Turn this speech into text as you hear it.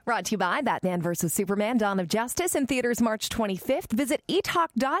Brought to you by Batman vs. Superman Dawn of Justice in theaters March 25th. Visit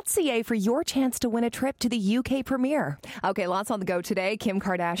etalk.ca for your chance to win a trip to the UK premiere. Okay, lots on the go today. Kim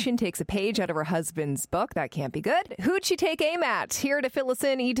Kardashian takes a page out of her husband's book. That can't be good. Who'd she take aim at? Here to fill us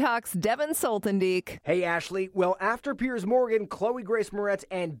in, eTalk's Devin Soltendieck. Hey, Ashley. Well, after Piers Morgan, Chloe Grace Moretz,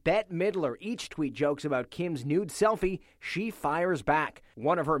 and Bette Midler each tweet jokes about Kim's nude selfie, she fires back.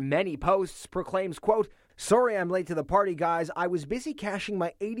 One of her many posts proclaims, quote, "Sorry I'm late to the party, guys. I was busy cashing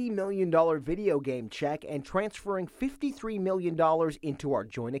my $80 million video game check and transferring $53 million into our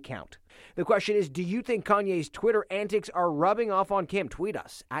joint account." The question is, do you think Kanye's Twitter antics are rubbing off on Kim? Tweet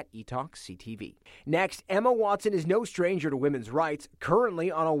us at eTalkCTV. Next, Emma Watson is no stranger to women's rights, currently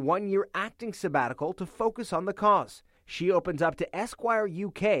on a one-year acting sabbatical to focus on the cause. She opens up to Esquire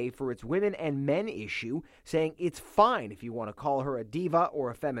UK for its women and men issue, saying it's fine if you want to call her a diva or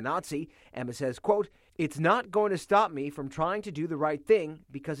a feminazi. Emma says, quote, "It's not going to stop me from trying to do the right thing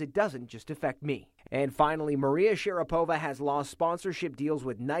because it doesn't just affect me." And finally, Maria Sharapova has lost sponsorship deals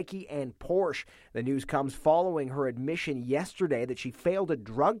with Nike and Porsche. The news comes following her admission yesterday that she failed a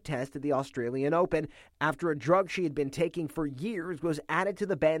drug test at the Australian Open after a drug she had been taking for years was added to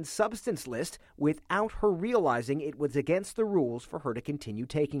the banned substance list without her realizing it was against the rules for her to continue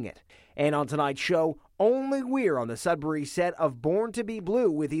taking it. And on tonight's show, only we're on the Sudbury set of Born to be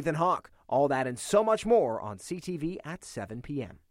Blue with Ethan Hawke. All that and so much more on CTV at 7 p.m.